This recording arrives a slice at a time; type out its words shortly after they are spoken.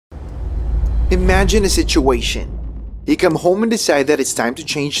Imagine a situation. You come home and decide that it's time to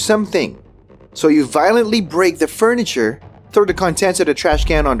change something. So you violently break the furniture, throw the contents of the trash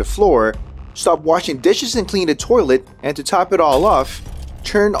can on the floor, stop washing dishes and clean the toilet, and to top it all off,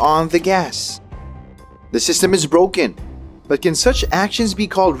 turn on the gas. The system is broken, but can such actions be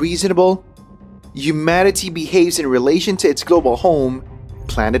called reasonable? Humanity behaves in relation to its global home,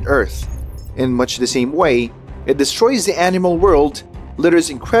 planet Earth. In much the same way, it destroys the animal world, litters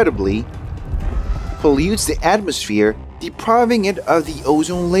incredibly, pollutes the atmosphere, depriving it of the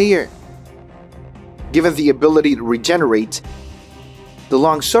ozone layer. Given the ability to regenerate, the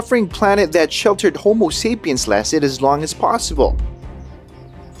long-suffering planet that sheltered Homo sapiens lasted as long as possible.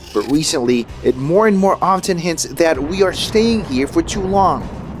 But recently, it more and more often hints that we are staying here for too long.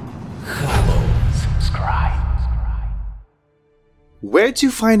 Subscribe. Where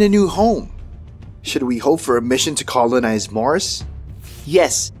to find a new home? Should we hope for a mission to colonize Mars?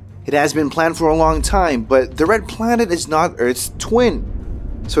 Yes, it has been planned for a long time, but the Red Planet is not Earth's twin,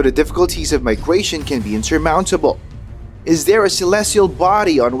 so the difficulties of migration can be insurmountable. Is there a celestial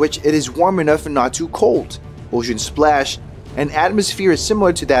body on which it is warm enough and not too cold? Ocean splash, an atmosphere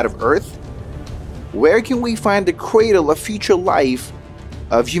similar to that of Earth? Where can we find the cradle of future life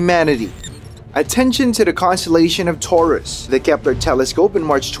of humanity? Attention to the constellation of Taurus. The Kepler telescope in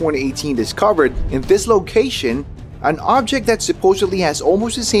March 2018 discovered in this location an object that supposedly has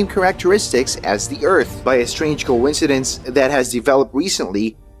almost the same characteristics as the Earth. By a strange coincidence that has developed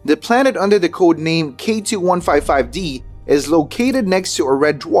recently, the planet under the code name K2155d is located next to a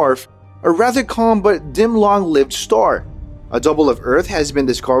red dwarf, a rather calm but dim long-lived star. A double of Earth has been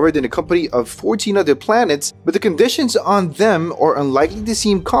discovered in the company of 14 other planets, but the conditions on them are unlikely to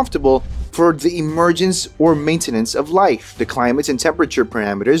seem comfortable for the emergence or maintenance of life. The climates and temperature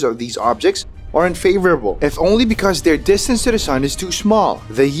parameters of these objects are unfavorable, if only because their distance to the Sun is too small.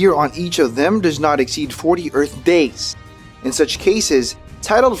 The year on each of them does not exceed 40 Earth days. In such cases,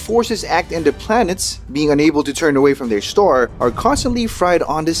 tidal forces act and the planets, being unable to turn away from their star, are constantly fried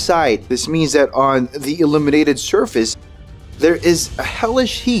on the side. This means that on the illuminated surface, there is a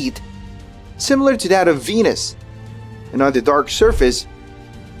hellish heat similar to that of Venus, and on the dark surface,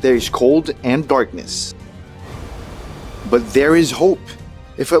 there is cold and darkness. But there is hope.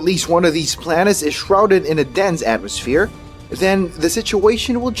 If at least one of these planets is shrouded in a dense atmosphere, then the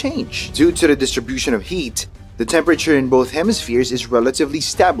situation will change. Due to the distribution of heat, the temperature in both hemispheres is relatively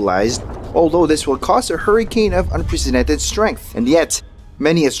stabilized, although this will cause a hurricane of unprecedented strength. And yet,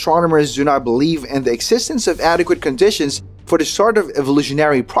 many astronomers do not believe in the existence of adequate conditions for the start of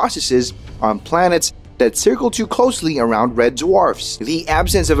evolutionary processes on planets that circle too closely around red dwarfs. The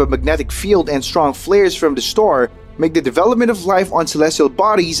absence of a magnetic field and strong flares from the star make the development of life on celestial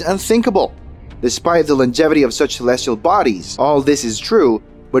bodies unthinkable. Despite the longevity of such celestial bodies, all this is true,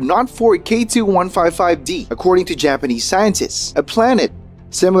 but not for K2155d, according to Japanese scientists. A planet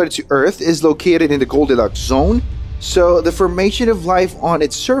similar to Earth is located in the Goldilocks zone, so the formation of life on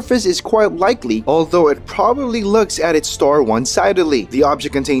its surface is quite likely, although it probably looks at its star one-sidedly. The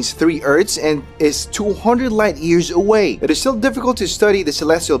object contains 3 Earths and is 200 light years away. It is still difficult to study the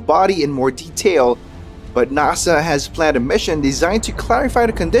celestial body in more detail, but NASA has planned a mission designed to clarify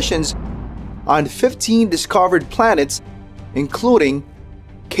the conditions on 15 discovered planets, including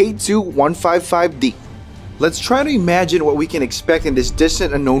K2155d. Let's try to imagine what we can expect in this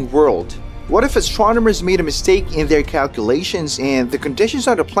distant unknown world. What if astronomers made a mistake in their calculations and the conditions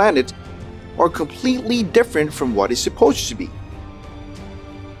on the planet are completely different from what is supposed to be?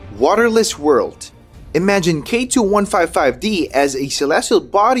 Waterless world. Imagine K2155d as a celestial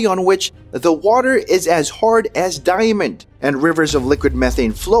body on which the water is as hard as diamond, and rivers of liquid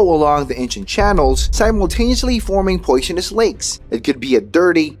methane flow along the ancient channels, simultaneously forming poisonous lakes. It could be a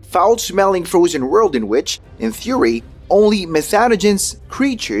dirty, foul-smelling frozen world in which, in theory, only methanogens,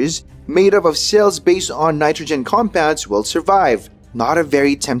 creatures made up of cells based on nitrogen compounds, will survive. Not a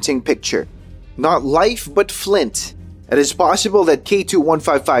very tempting picture. Not life, but flint. It is possible that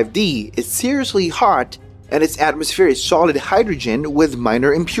K2155d is seriously hot and its atmosphere is solid hydrogen with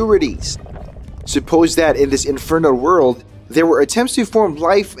minor impurities. Suppose that in this infernal world, there were attempts to form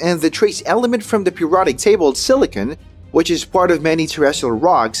life and the trace element from the periodic table, silicon, which is part of many terrestrial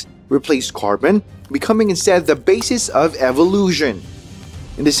rocks, replaced carbon, becoming instead the basis of evolution.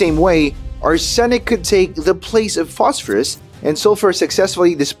 In the same way, arsenic could take the place of phosphorus and sulfur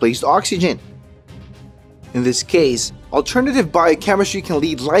successfully displaced oxygen. In this case, alternative biochemistry can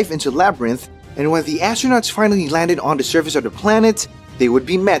lead life into labyrinth, and when the astronauts finally landed on the surface of the planet, they would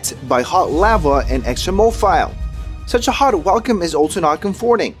be met by hot lava and extremophile. Such a hot welcome is also not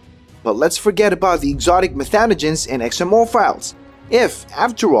comforting. But let's forget about the exotic methanogens and extremophiles. If,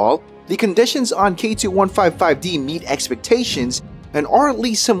 after all, the conditions on K2155d meet expectations and are at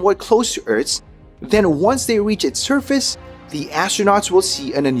least somewhat close to Earth's, then once they reach its surface, the astronauts will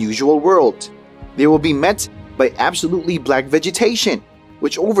see an unusual world. They will be met by absolutely black vegetation,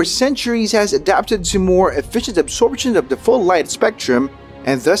 which over centuries has adapted to more efficient absorption of the full light spectrum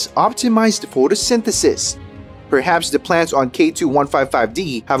and thus optimized photosynthesis. Perhaps the plants on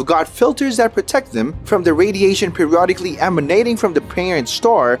K2155d have got filters that protect them from the radiation periodically emanating from the parent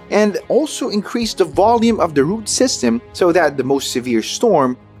star and also increase the volume of the root system so that the most severe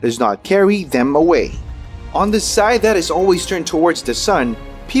storm does not carry them away. On the side that is always turned towards the sun,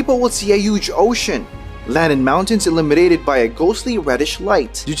 people will see a huge ocean, land and mountains illuminated by a ghostly reddish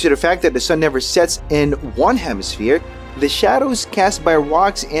light. Due to the fact that the sun never sets in one hemisphere, the shadows cast by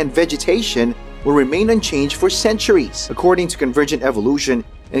rocks and vegetation will remain unchanged for centuries. According to convergent evolution,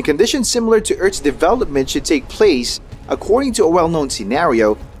 and conditions similar to Earth's development should take place according to a well-known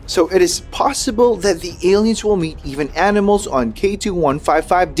scenario, so it is possible that the aliens will meet even animals on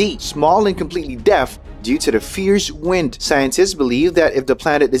K2155d, small and completely deaf due to the fierce wind. Scientists believe that if the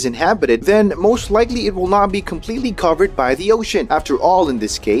planet is inhabited, then most likely it will not be completely covered by the ocean. After all, in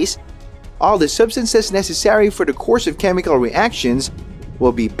this case, all the substances necessary for the course of chemical reactions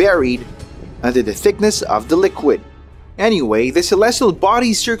will be buried under the thickness of the liquid. Anyway, the celestial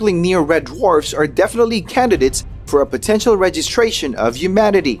bodies circling near red dwarfs are definitely candidates for a potential registration of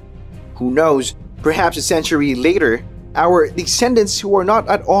humanity. Who knows, perhaps a century later, our descendants who are not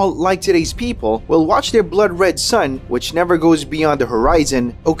at all like today's people will watch their blood-red sun, which never goes beyond the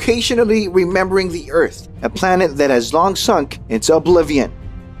horizon, occasionally remembering the Earth, a planet that has long sunk into oblivion.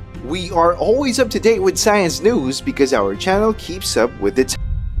 We are always up to date with science news because our channel keeps up with the